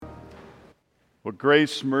Well,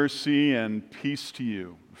 grace, mercy, and peace to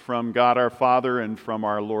you from God our Father and from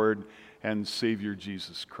our Lord and Savior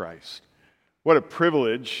Jesus Christ. What a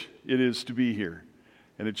privilege it is to be here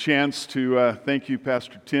and a chance to thank you,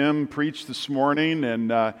 Pastor Tim, preach this morning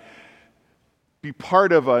and be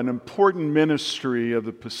part of an important ministry of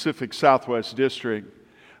the Pacific Southwest District.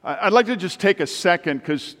 I'd like to just take a second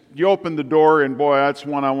because you opened the door and boy, that's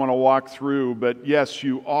one I want to walk through. But yes,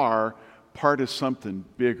 you are part of something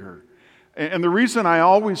bigger. And the reason I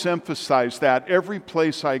always emphasize that every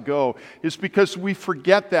place I go is because we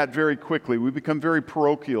forget that very quickly. We become very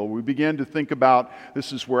parochial. We begin to think about,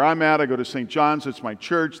 this is where I'm at. I go to St. John's. It's my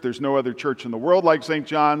church. There's no other church in the world like St.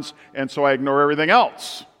 John's. And so I ignore everything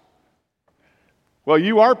else. Well,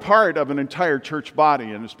 you are part of an entire church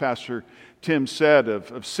body. And as Pastor Tim said,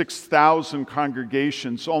 of 6,000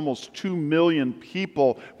 congregations, almost 2 million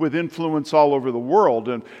people with influence all over the world,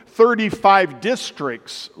 and 35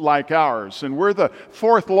 districts like ours. And we're the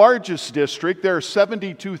fourth largest district. There are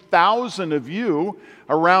 72,000 of you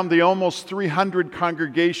around the almost 300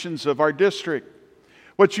 congregations of our district.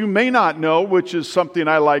 What you may not know, which is something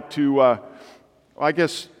I like to I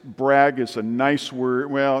guess brag is a nice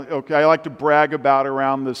word. Well, okay, I like to brag about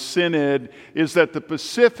around the Synod is that the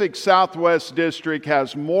Pacific Southwest District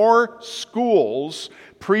has more schools,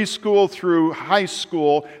 preschool through high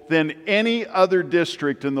school, than any other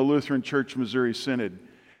district in the Lutheran Church Missouri Synod.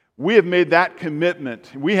 We have made that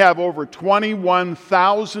commitment. We have over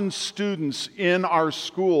 21,000 students in our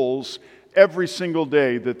schools every single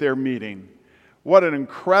day that they're meeting. What an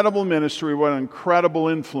incredible ministry, what an incredible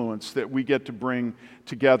influence that we get to bring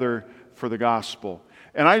together for the gospel.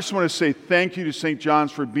 And I just want to say thank you to St.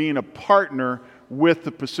 John's for being a partner with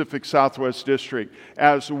the Pacific Southwest District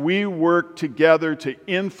as we work together to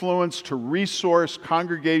influence, to resource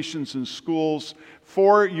congregations and schools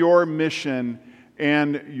for your mission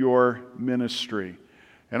and your ministry.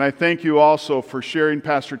 And I thank you also for sharing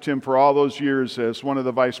Pastor Tim for all those years as one of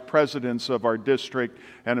the vice presidents of our district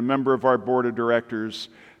and a member of our board of directors.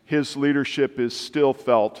 His leadership is still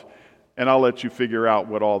felt, and I'll let you figure out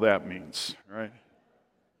what all that means. Right?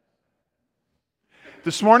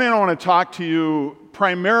 This morning I want to talk to you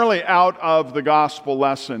primarily out of the gospel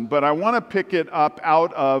lesson, but I want to pick it up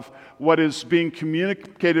out of what is being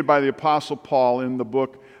communicated by the Apostle Paul in the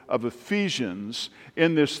book of Ephesians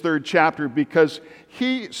in this third chapter, because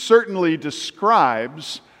he certainly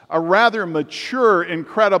describes a rather mature,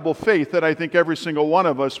 incredible faith that I think every single one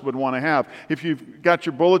of us would want to have. If you've got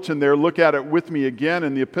your bulletin there, look at it with me again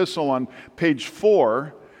in the epistle on page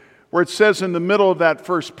 4, where it says in the middle of that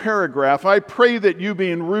first paragraph, I pray that you,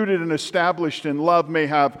 being rooted and established in love, may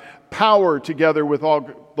have power together with all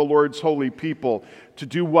the Lord's holy people to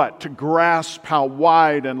do what? To grasp how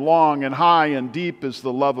wide and long and high and deep is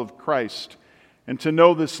the love of Christ, and to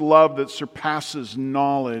know this love that surpasses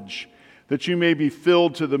knowledge, that you may be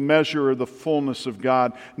filled to the measure of the fullness of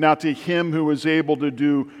God. Now to him who is able to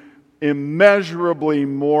do immeasurably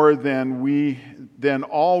more than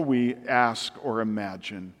all we ask or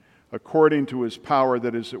imagine, according to his power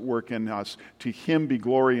that is at work in us, to him be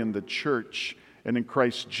glory in the church and in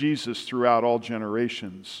Christ Jesus throughout all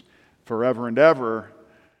generations, forever and ever.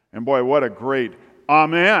 And boy, what a great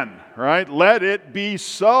amen, right? Let it be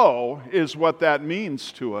so is what that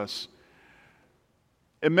means to us.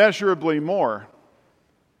 Immeasurably more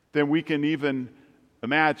than we can even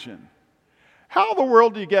imagine. How in the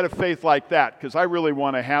world do you get a faith like that? Because I really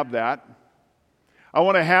want to have that. I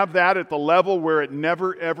want to have that at the level where it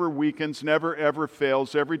never ever weakens, never ever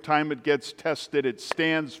fails. Every time it gets tested, it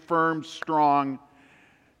stands firm, strong,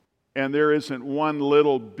 and there isn't one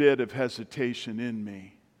little bit of hesitation in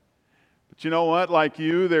me. But you know what? Like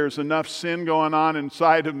you, there's enough sin going on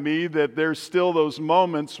inside of me that there's still those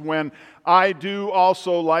moments when I do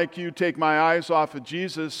also, like you, take my eyes off of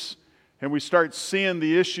Jesus and we start seeing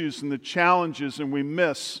the issues and the challenges and we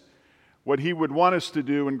miss what he would want us to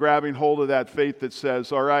do in grabbing hold of that faith that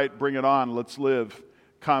says, all right, bring it on, let's live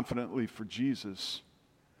confidently for Jesus.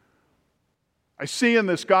 I see in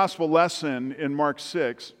this gospel lesson in Mark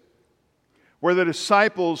 6 where the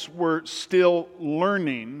disciples were still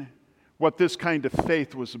learning what this kind of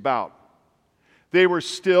faith was about. They were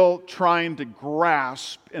still trying to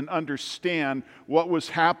grasp and understand what was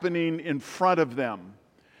happening in front of them.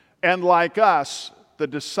 And like us, the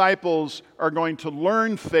disciples are going to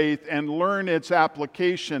learn faith and learn its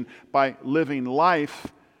application by living life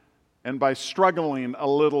and by struggling a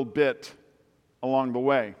little bit along the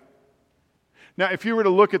way. Now, if you were to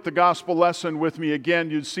look at the gospel lesson with me again,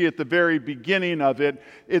 you'd see at the very beginning of it,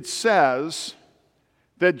 it says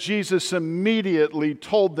that Jesus immediately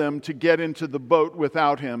told them to get into the boat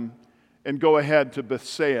without him and go ahead to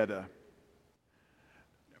Bethsaida.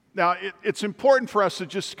 Now, it's important for us to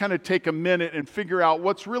just kind of take a minute and figure out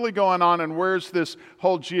what's really going on and where's this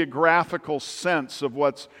whole geographical sense of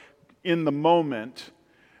what's in the moment.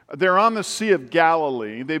 They're on the Sea of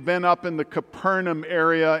Galilee. They've been up in the Capernaum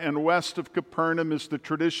area, and west of Capernaum is the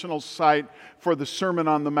traditional site for the Sermon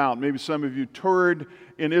on the Mount. Maybe some of you toured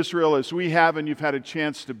in Israel as we have, and you've had a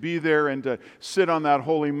chance to be there and to sit on that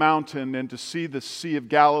holy mountain and to see the Sea of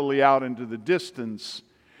Galilee out into the distance.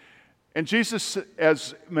 And Jesus,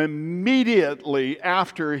 as immediately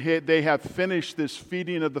after they have finished this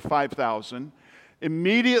feeding of the 5,000,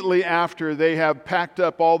 immediately after they have packed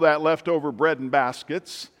up all that leftover bread in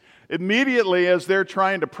baskets, immediately as they're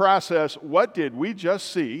trying to process, what did we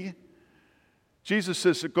just see? Jesus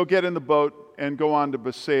says, go get in the boat and go on to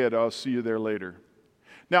Bethsaida. I'll see you there later.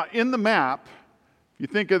 Now, in the map, you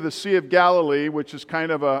think of the Sea of Galilee, which is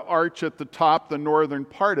kind of an arch at the top, the northern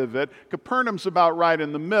part of it. Capernaum's about right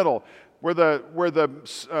in the middle, where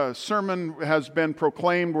the sermon has been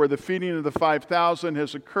proclaimed, where the feeding of the 5,000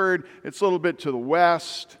 has occurred. It's a little bit to the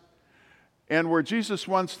west. And where Jesus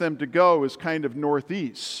wants them to go is kind of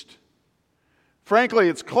northeast. Frankly,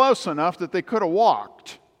 it's close enough that they could have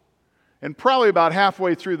walked. And probably about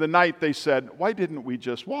halfway through the night, they said, why didn't we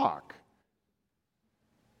just walk?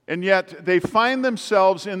 And yet they find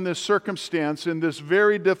themselves in this circumstance, in this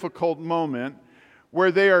very difficult moment,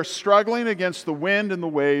 where they are struggling against the wind and the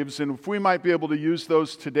waves, and if we might be able to use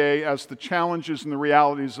those today as the challenges and the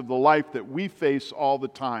realities of the life that we face all the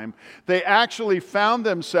time, they actually found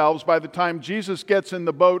themselves, by the time Jesus gets in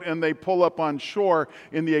the boat and they pull up on shore,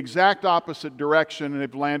 in the exact opposite direction, and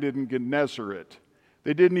they've landed in Gennesaret.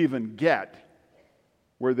 They didn't even get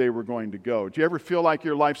where they were going to go. Do you ever feel like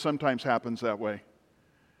your life sometimes happens that way?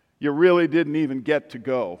 You really didn't even get to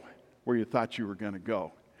go where you thought you were going to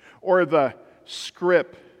go. Or the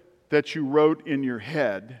script that you wrote in your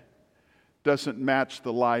head doesn't match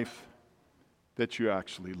the life that you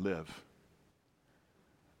actually live.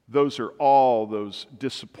 Those are all those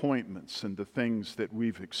disappointments and the things that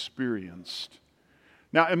we've experienced.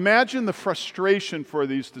 Now imagine the frustration for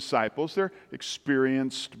these disciples. They're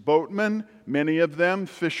experienced boatmen, many of them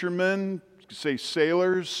fishermen, say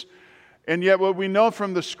sailors. And yet what we know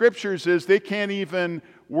from the scriptures is they can't even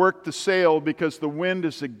work the sail because the wind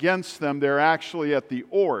is against them. They're actually at the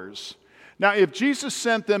oars. Now, if Jesus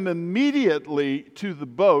sent them immediately to the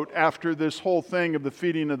boat after this whole thing of the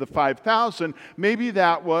feeding of the 5,000, maybe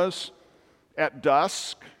that was at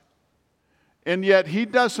dusk. And yet he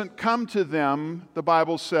doesn't come to them, the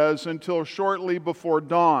Bible says, until shortly before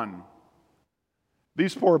dawn.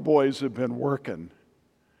 These poor boys have been working.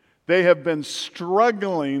 They have been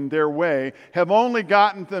struggling their way, have only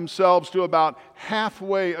gotten themselves to about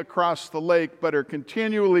halfway across the lake, but are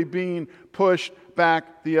continually being pushed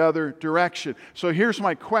back the other direction. So here's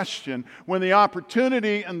my question. When the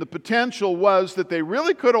opportunity and the potential was that they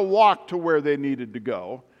really could have walked to where they needed to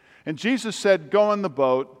go, and Jesus said, go in the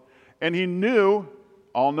boat, and he knew,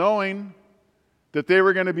 all-knowing, that they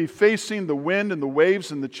were going to be facing the wind and the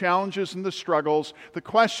waves and the challenges and the struggles, the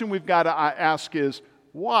question we've got to ask is,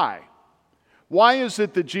 why? Why is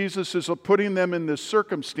it that Jesus is putting them in this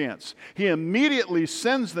circumstance? He immediately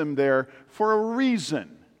sends them there for a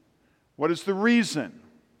reason. What is the reason?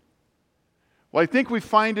 Well, I think we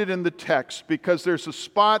find it in the text because there's a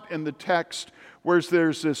spot in the text where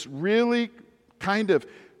there's this really kind of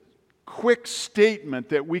quick statement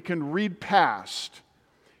that we can read past.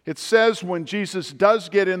 It says when Jesus does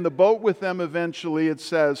get in the boat with them eventually, it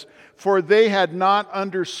says, for they had not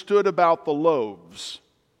understood about the loaves.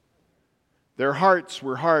 Their hearts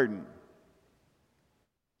were hardened.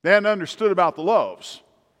 They hadn't understood about the loaves.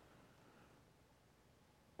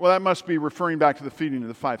 Well, that must be referring back to the feeding of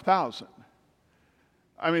the 5,000.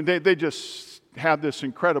 I mean, they just had this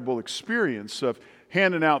incredible experience of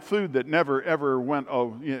handing out food that never, ever went,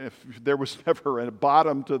 if there was never a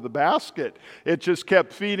bottom to the basket. It just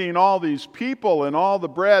kept feeding all these people and all the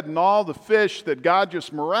bread and all the fish that God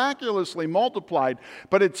just miraculously multiplied.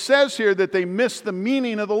 But it says here that they missed the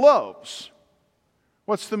meaning of the loaves.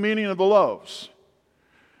 What's the meaning of the loaves?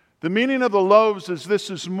 The meaning of the loaves is this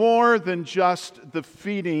is more than just the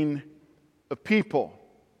feeding of people.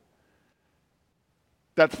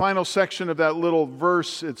 That final section of that little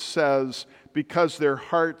verse, it says, because their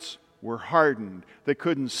hearts were hardened. They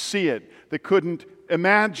couldn't see it. They couldn't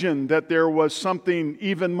imagine that there was something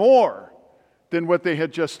even more than what they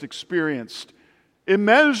had just experienced.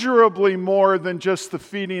 Immeasurably more than just the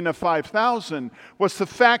feeding of 5,000 was the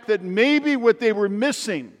fact that maybe what they were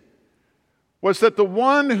missing was that the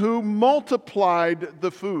one who multiplied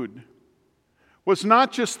the food was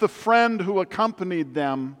not just the friend who accompanied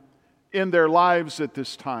them in their lives at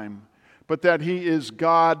this time, but that he is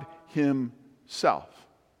God himself.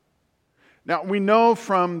 Now, we know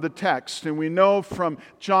from the text, and we know from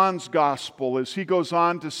John's gospel, as he goes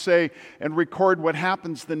on to say and record what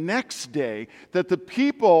happens the next day, that the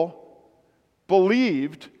people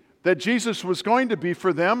believed that Jesus was going to be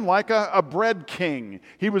for them like a bread king.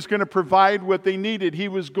 He was going to provide what they needed. He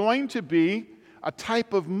was going to be a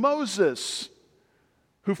type of Moses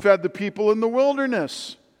who fed the people in the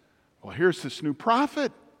wilderness. Well, here's this new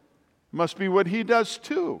prophet. Must be what he does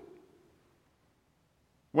too.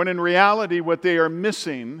 When in reality, what they are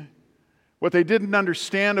missing, what they didn't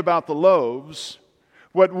understand about the loaves,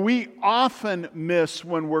 what we often miss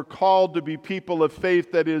when we're called to be people of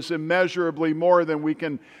faith that is immeasurably more than we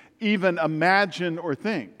can even imagine or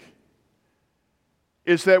think,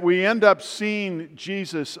 is that we end up seeing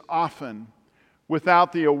Jesus often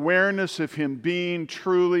without the awareness of him being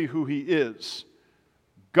truly who he is.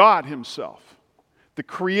 God himself, the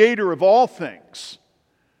creator of all things,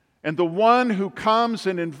 and the one who comes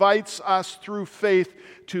and invites us through faith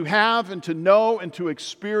to have and to know and to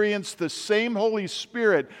experience the same Holy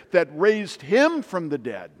Spirit that raised him from the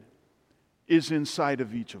dead is inside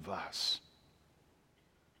of each of us.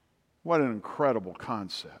 What an incredible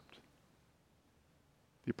concept.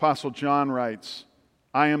 The Apostle John writes,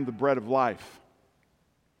 I am the bread of life.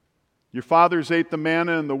 Your fathers ate the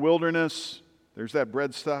manna in the wilderness. There's that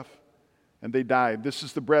bread stuff. And they died. This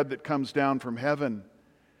is the bread that comes down from heaven,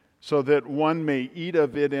 so that one may eat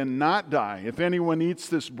of it and not die. If anyone eats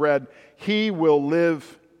this bread, he will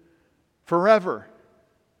live forever.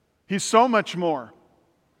 He's so much more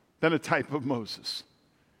than a type of Moses.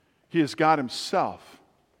 He is God himself.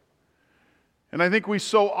 And I think we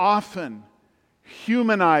so often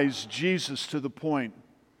humanize Jesus to the point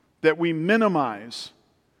that we minimize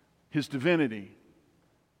his divinity.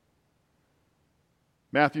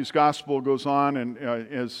 Matthew's gospel goes on, and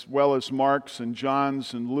as well as Mark's and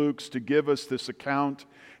John's and Luke's, to give us this account.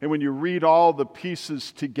 And when you read all the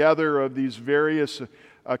pieces together of these various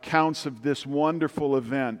accounts of this wonderful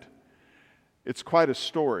event, it's quite a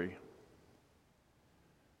story.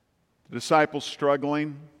 The disciples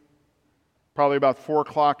struggling. Probably about 4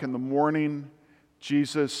 o'clock in the morning,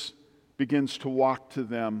 Jesus begins to walk to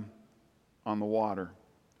them on the water.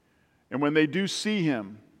 And when they do see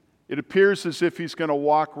him, it appears as if he's going to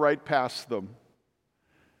walk right past them.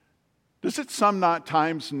 Does it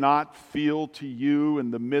sometimes not feel to you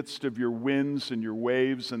in the midst of your winds and your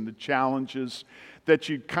waves and the challenges that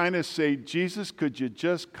you kind of say, Jesus, could you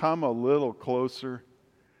just come a little closer?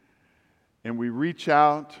 And we reach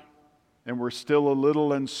out and we're still a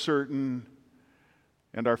little uncertain,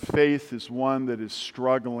 and our faith is one that is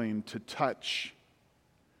struggling to touch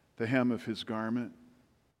the hem of his garment.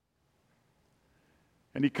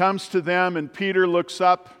 And he comes to them, and Peter looks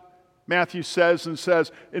up, Matthew says, and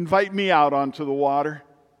says, invite me out onto the water.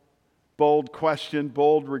 Bold question,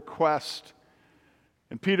 bold request.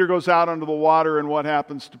 And Peter goes out onto the water, and what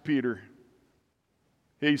happens to Peter?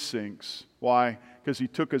 He sinks. Why? Because he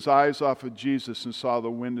took his eyes off of Jesus and saw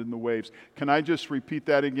the wind and the waves. Can I just repeat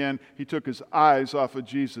that again? He took his eyes off of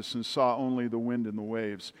Jesus and saw only the wind and the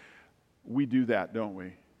waves. We do that, don't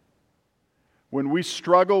we? When we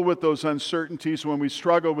struggle with those uncertainties, when we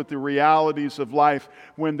struggle with the realities of life,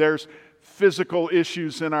 when there's physical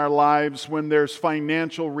issues in our lives, when there's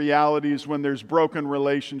financial realities, when there's broken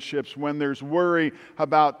relationships, when there's worry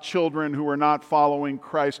about children who are not following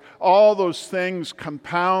Christ, all those things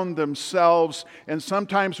compound themselves, and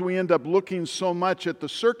sometimes we end up looking so much at the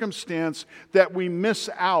circumstance that we miss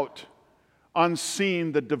out on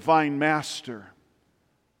seeing the divine master,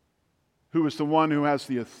 who is the one who has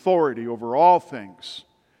the authority over all things,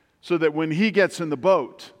 so that when he gets in the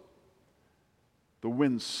boat, the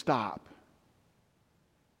winds stop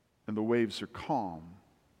and the waves are calm.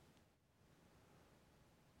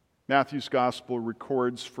 Matthew's gospel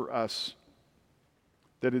records for us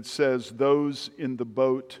that it says those in the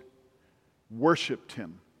boat worshiped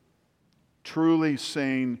him, truly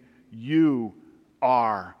saying, you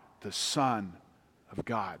are the Son of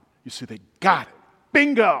God. You see, they got it.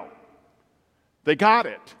 Bingo! They got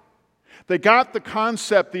it. They got the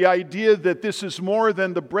concept, the idea that this is more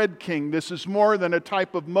than the bread king. This is more than a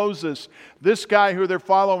type of Moses. This guy who they're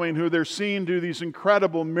following, who they're seeing do these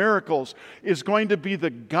incredible miracles, is going to be the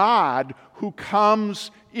God who comes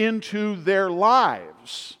into their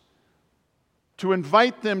lives to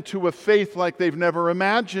invite them to a faith like they've never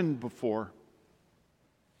imagined before.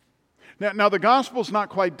 Now, the gospel's not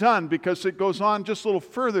quite done, because it goes on just a little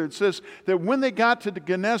further. It says that when they got to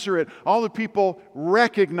Gennesaret, all the people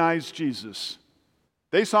recognized Jesus.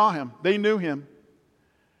 They saw him. They knew him.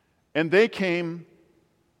 And they came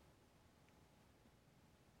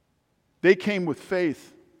They came with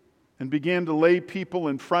faith and began to lay people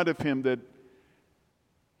in front of him that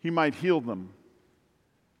he might heal them,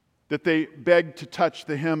 that they begged to touch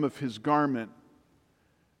the hem of his garment,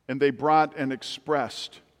 and they brought and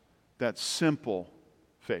expressed that simple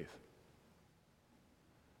faith.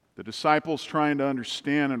 The disciples trying to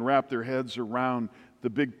understand and wrap their heads around the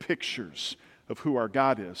big pictures of who our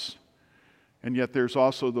God is. And yet there's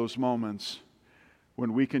also those moments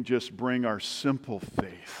when we can just bring our simple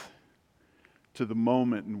faith to the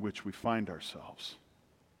moment in which we find ourselves.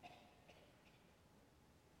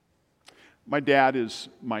 My dad is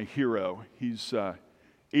my hero. He's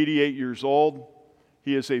 88 years old.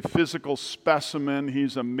 He is a physical specimen.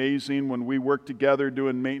 He's amazing. When we work together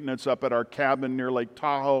doing maintenance up at our cabin near Lake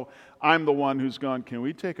Tahoe, I'm the one who's gone, can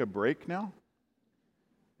we take a break now?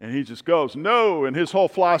 And he just goes, no. And his whole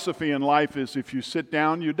philosophy in life is if you sit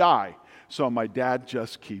down, you die. So my dad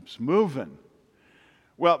just keeps moving.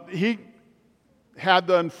 Well, he had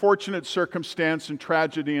the unfortunate circumstance and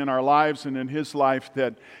tragedy in our lives and in his life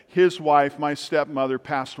that his wife, my stepmother,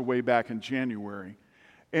 passed away back in January.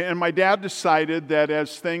 And my dad decided that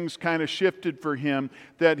as things kind of shifted for him,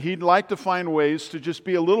 that he'd like to find ways to just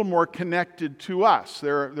be a little more connected to us.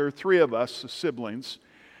 There are three of us, siblings.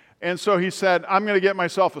 And so he said, I'm going to get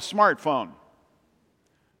myself a smartphone.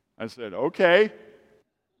 I said, okay.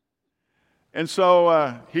 And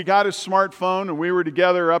so he got his smartphone, and we were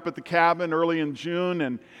together up at the cabin early in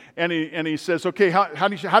June, and he says, okay, how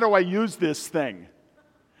do I use this thing?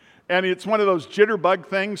 And it's one of those jitterbug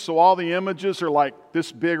things, so all the images are like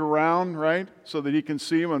this big around, right? So that he can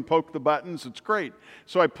see them and poke the buttons. It's great.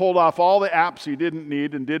 So I pulled off all the apps he didn't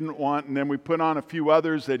need and didn't want, and then we put on a few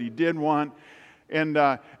others that he did want. And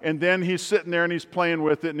then he's sitting there and he's playing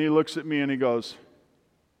with it, and he looks at me and he goes,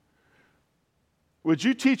 would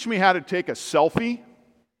you teach me how to take a selfie?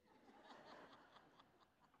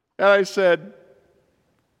 And I said,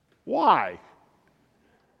 why?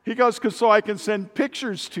 He goes, because so I can send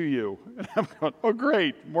pictures to you. And I'm going, oh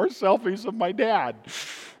great, more selfies of my dad.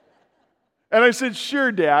 And I said,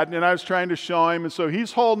 sure, Dad. And I was trying to show him. And so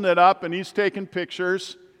he's holding it up and he's taking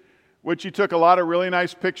pictures, which he took a lot of really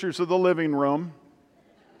nice pictures of the living room,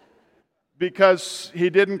 because he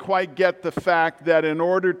didn't quite get the fact that in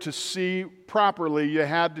order to see properly, you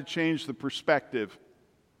had to change the perspective.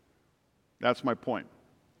 That's my point.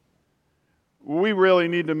 We really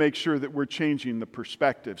need to make sure that we're changing the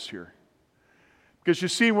perspectives here. Because you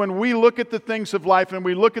see, when we look at the things of life and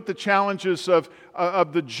we look at the challenges of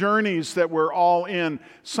the journeys that we're all in,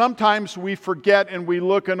 sometimes we forget and we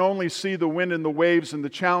look and only see the wind and the waves and the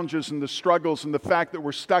challenges and the struggles and the fact that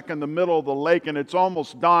we're stuck in the middle of the lake and it's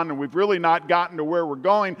almost dawn and we've really not gotten to where we're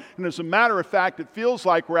going. And as a matter of fact, it feels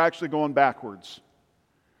like we're actually going backwards.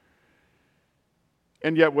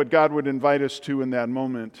 And yet what God would invite us to in that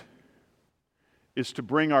moment is to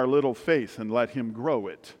bring our little faith and let Him grow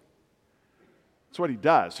it. It's what He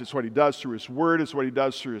does. It's what He does through His Word. It's what He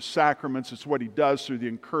does through His sacraments. It's what He does through the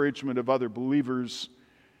encouragement of other believers.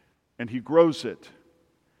 And He grows it.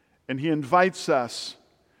 And He invites us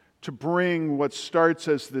to bring what starts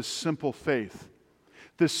as this simple faith.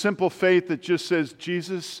 This simple faith that just says,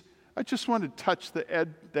 Jesus, I just want to touch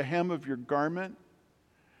the hem of your garment.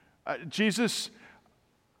 Jesus,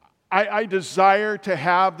 I desire to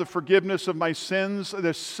have the forgiveness of my sins,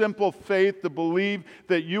 the simple faith to believe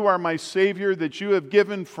that you are my Savior, that you have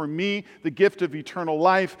given for me the gift of eternal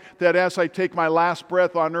life, that as I take my last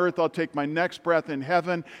breath on earth, I'll take my next breath in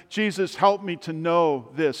heaven. Jesus, help me to know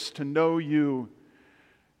this, to know you.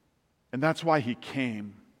 And that's why He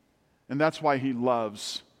came. And that's why He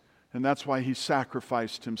loves. And that's why He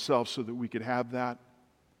sacrificed Himself so that we could have that.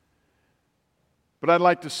 But I'd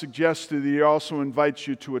like to suggest that He also invites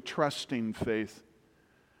you to a trusting faith.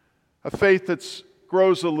 A faith that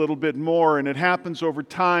grows a little bit more, and it happens over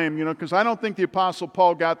time, because I don't think the Apostle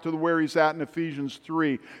Paul got to where he's at in Ephesians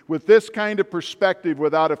 3 with this kind of perspective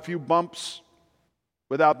without a few bumps,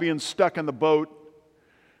 without being stuck in the boat,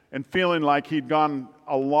 and feeling like he'd gone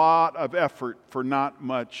a lot of effort for not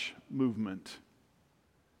much movement.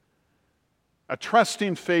 A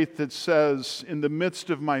trusting faith that says, in the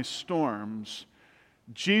midst of my storms,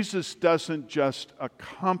 Jesus doesn't just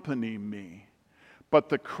accompany me, but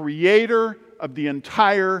the Creator of the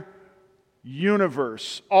entire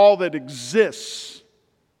universe, all that exists,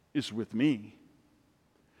 is with me.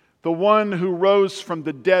 The one who rose from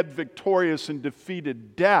the dead victorious and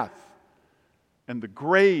defeated death and the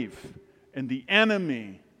grave and the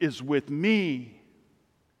enemy is with me.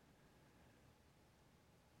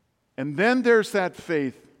 And then there's that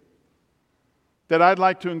faith that I'd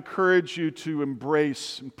like to encourage you to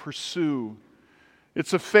embrace and pursue.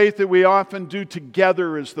 It's a faith that we often do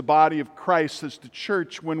together as the body of Christ, as the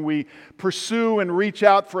church, when we pursue and reach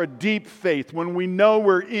out for a deep faith, when we know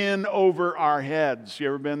we're in over our heads. You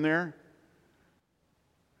ever been there?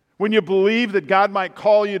 When you believe that God might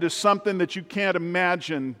call you to something that you can't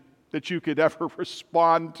imagine that you could ever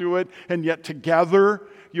respond to it, and yet together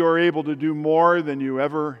you're able to do more than you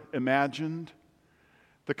ever imagined.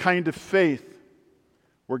 The kind of faith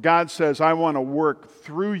where God says, I want to work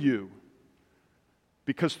through you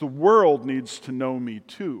because the world needs to know me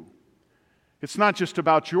too. It's not just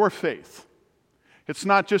about your faith. It's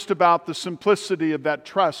not just about the simplicity of that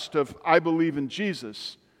trust of, I believe in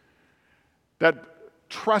Jesus. That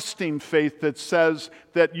trusting faith that says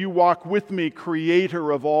that you walk with me,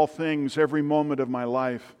 creator of all things, every moment of my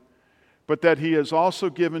life. But that He has also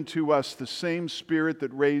given to us the same Spirit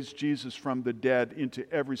that raised Jesus from the dead into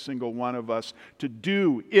every single one of us to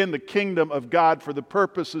do in the kingdom of God for the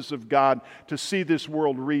purposes of God to see this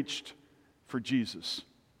world reached for Jesus.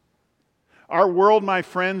 Our world, my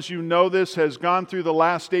friends, you know this, has gone through the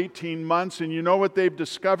last 18 months, and you know what they've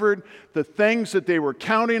discovered? The things that they were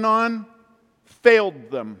counting on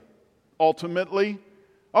failed them ultimately.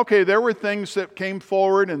 Okay, there were things that came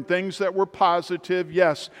forward and things that were positive,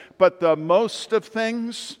 yes, but the most of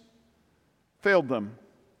things failed them.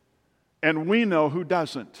 And we know who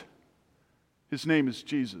doesn't. His name is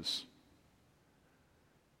Jesus.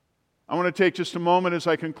 I want to take just a moment as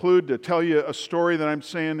I conclude to tell you a story that I'm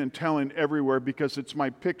saying and telling everywhere because it's my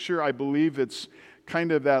picture. I believe it's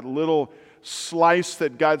kind of that little slice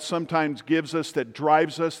that God sometimes gives us, that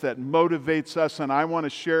drives us, that motivates us, and I want to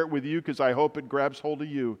share it with you because I hope it grabs hold of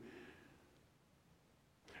you.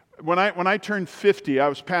 When I turned 50, I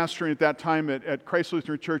was pastoring at that time at Christ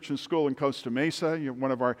Lutheran Church and School in Costa Mesa, one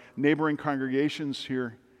of our neighboring congregations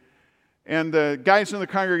here. And the guys in the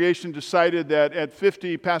congregation decided that at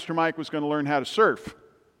 50, Pastor Mike was going to learn how to surf.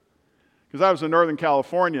 Because I was in Northern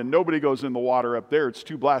California, nobody goes in the water up there. It's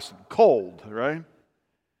too blasted cold, right?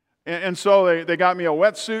 And so they got me a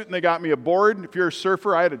wetsuit and they got me a board. If you're a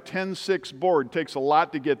surfer, I had a 10-6 board. It takes a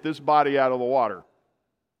lot to get this body out of the water.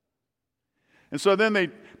 And so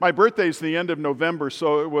then my birthday's the end of November,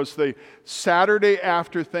 so it was the Saturday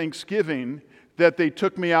after Thanksgiving that they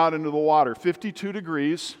took me out into the water. 52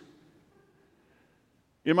 degrees,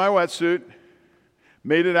 in my wetsuit,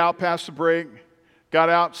 made it out past the break, got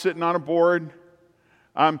out sitting on a board.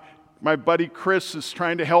 My buddy Chris is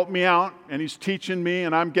trying to help me out, and he's teaching me,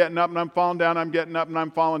 and I'm getting up and I'm falling down, I'm getting up and I'm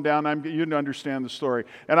falling down. You can understand the story.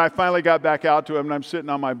 And I finally got back out to him, and I'm sitting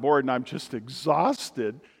on my board, and I'm just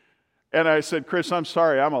exhausted. And I said, Chris, I'm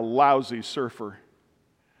sorry, I'm a lousy surfer.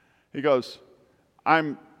 He goes,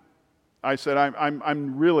 I'm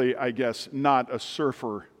really, I guess, not a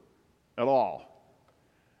surfer at all.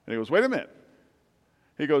 And he goes, wait a minute.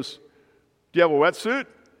 He goes, do you have a wetsuit?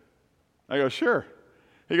 I go, sure.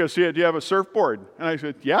 He goes, do you have a surfboard? And I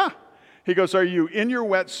said, yeah. He goes, are you in your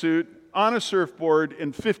wetsuit on a surfboard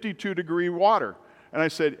in 52-degree water? And I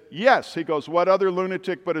said, yes. He goes, what other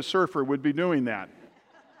lunatic but a surfer would be doing that?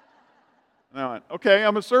 And I went, okay,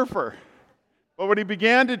 I'm a surfer. But what he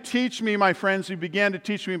began to teach me, my friends, he began to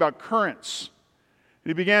teach me about currents.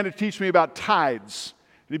 He began to teach me about tides.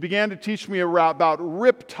 He began to teach me about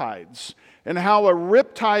riptides and how a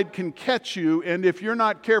riptide can catch you, and if you're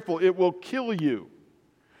not careful, it will kill you.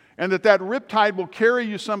 And that riptide will carry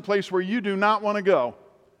you someplace where you do not want to go.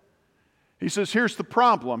 He says, here's the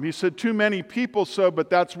problem. He said, too many people but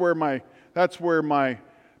that's where my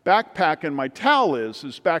backpack and my towel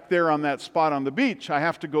is back there on that spot on the beach. I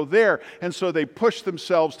have to go there. And so they push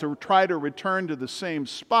themselves to try to return to the same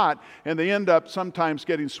spot, and they end up sometimes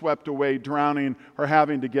getting swept away, drowning, or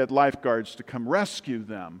having to get lifeguards to come rescue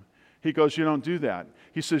them. He goes, you don't do that.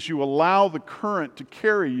 He says, you allow the current to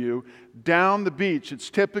carry you down the beach. It's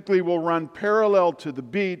typically will run parallel to the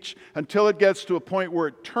beach until it gets to a point where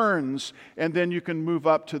it turns, and then you can move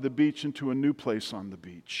up to the beach into a new place on the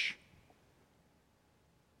beach.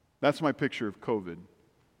 That's my picture of COVID.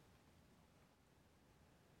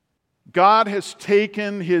 God has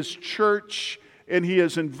taken His church and He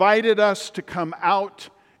has invited us to come out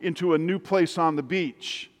into a new place on the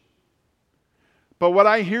beach. But what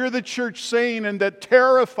I hear the church saying, and that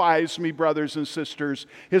terrifies me, brothers and sisters,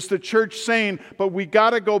 is the church saying, but we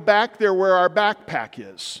got to go back there where our backpack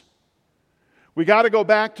is. We got to go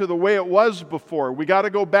back to the way it was before. We got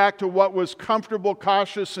to go back to what was comfortable,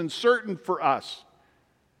 cautious, and certain for us.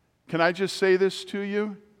 Can I just say this to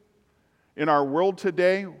you? In our world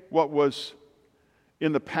today, what was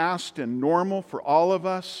in the past and normal for all of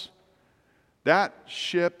us, that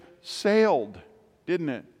ship sailed, didn't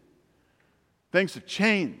it? Things have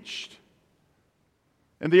changed.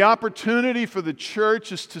 And the opportunity for the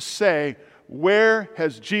church is to say, where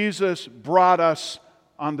has Jesus brought us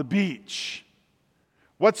on the beach?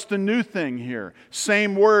 What's the new thing here?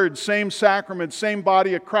 Same words, same sacraments, same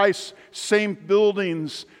body of Christ, same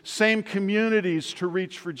buildings, same communities to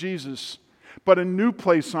reach for Jesus, but a new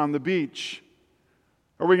place on the beach.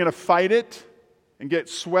 Are we going to fight it and get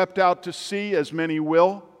swept out to sea, as many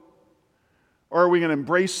will? Or are we going to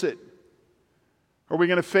embrace it? Are we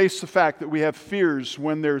going to face the fact that we have fears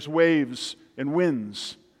when there's waves and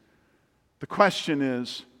winds? The question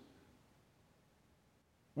is,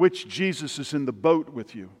 which Jesus is in the boat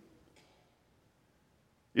with you?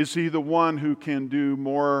 Is he the one who can do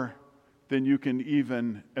more than you can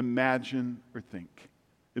even imagine or think?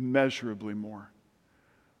 Immeasurably more.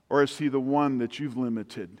 Or is he the one that you've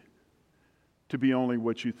limited to be only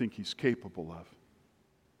what you think he's capable of?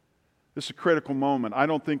 This is a critical moment. I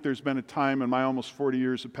don't think there's been a time in my almost 40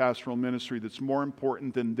 years of pastoral ministry that's more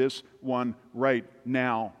important than this one right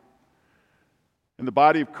now. In the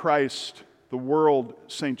body of Christ, the world,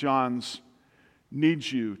 St. John's,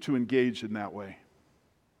 needs you to engage in that way.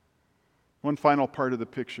 One final part of the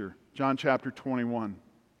picture, John chapter 21.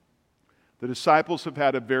 The disciples have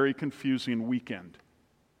had a very confusing weekend.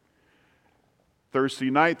 Thursday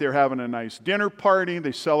night, they're having a nice dinner party.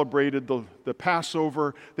 They celebrated the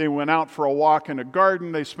Passover. They went out for a walk in a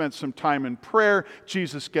garden. They spent some time in prayer.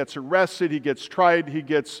 Jesus gets arrested. He gets tried. He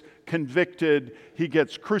gets convicted. He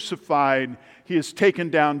gets crucified. He is taken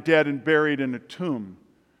down dead and buried in a tomb.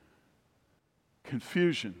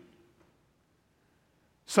 Confusion.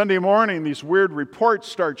 Sunday morning, these weird reports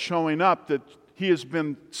start showing up that he has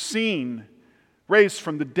been seen, raised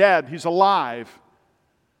from the dead. He's alive.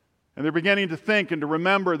 And they're beginning to think and to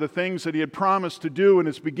remember the things that he had promised to do, and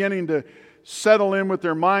it's beginning to settle in with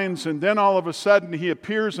their minds. And then all of a sudden, he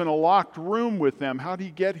appears in a locked room with them. How did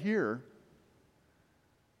he get here?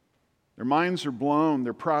 Their minds are blown.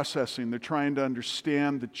 They're processing. They're trying to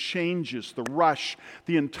understand the changes, the rush,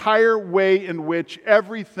 the entire way in which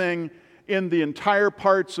everything in the entire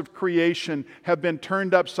parts of creation have been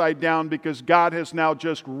turned upside down because God has now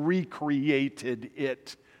just recreated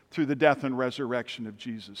it through the death and resurrection of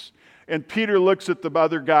Jesus. And Peter looks at the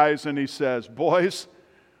other guys and he says, "Boys,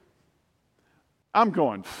 I'm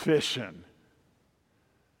going fishing."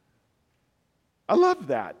 I love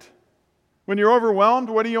that. When you're overwhelmed,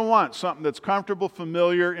 what do you want? Something that's comfortable,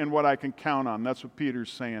 familiar, and what I can count on. That's what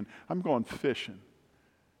Peter's saying. I'm going fishing.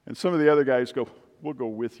 And some of the other guys go, "We'll go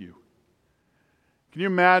with you." Can you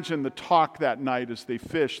imagine the talk that night as they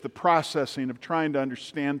fished, the processing of trying to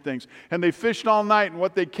understand things? And they fished all night, and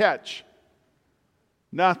what they catch?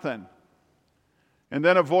 Nothing. And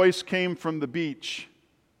then a voice came from the beach.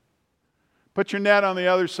 "Put your net on the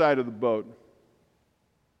other side of the boat."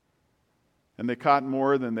 And they caught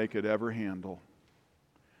more than they could ever handle.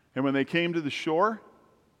 And when they came to the shore,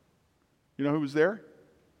 you know who was there?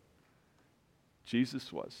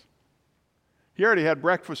 Jesus was. He already had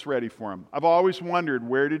breakfast ready for him. I've always wondered,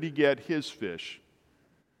 where did he get his fish?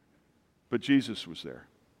 But Jesus was there.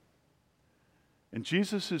 And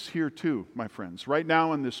Jesus is here too, my friends, right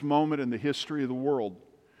now in this moment in the history of the world,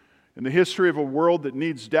 in the history of a world that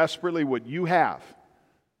needs desperately what you have: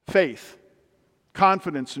 faith,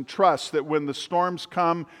 confidence and trust that when the storms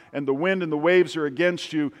come and the wind and the waves are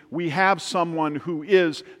against you, we have someone who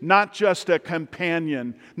is not just a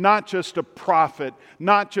companion, not just a prophet,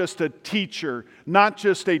 not just a teacher, not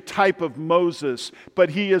just a type of Moses, but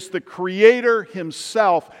he is the Creator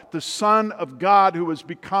himself, the Son of God who has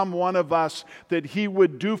become one of us, that he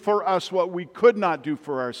would do for us what we could not do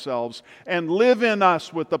for ourselves and live in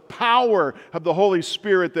us with the power of the Holy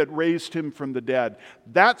Spirit that raised him from the dead.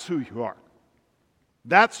 That's who you are.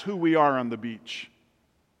 That's who we are on the beach.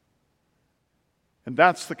 And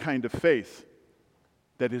that's the kind of faith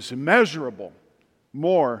that is immeasurable,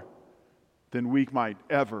 more than we might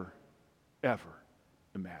ever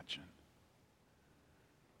imagine.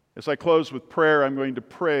 As I close with prayer, I'm going to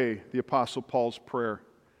pray the Apostle Paul's prayer,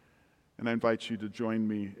 and I invite you to join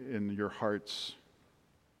me in your hearts.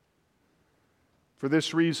 "For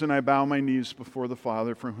this reason I bow my knees before the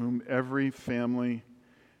Father, from whom every family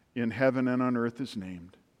in heaven and on earth is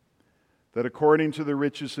named, that according to the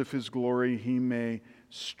riches of his glory he may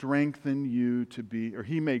strengthen you to be, or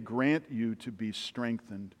he may grant you to be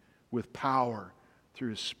strengthened with power through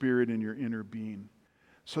his Spirit in your inner being,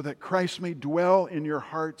 so that Christ may dwell in your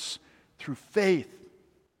hearts through faith,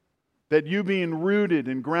 that you, being rooted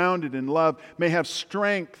and grounded in love, may have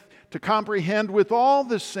strength to comprehend with all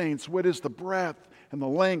the saints what is the breadth and the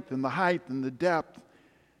length and the height and the depth,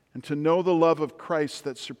 and to know the love of Christ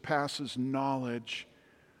that surpasses knowledge,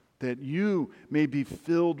 that you may be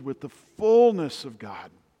filled with the fullness of God.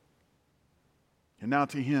 And now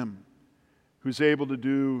to Him who's able to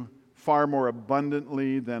do far more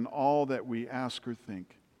abundantly than all that we ask or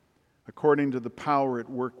think, according to the power at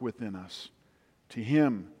work within us. To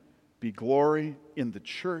Him be glory in the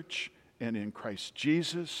church and in Christ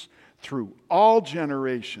Jesus through all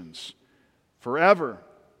generations, forever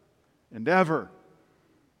and ever.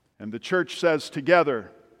 And the church says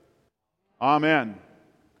together, Amen.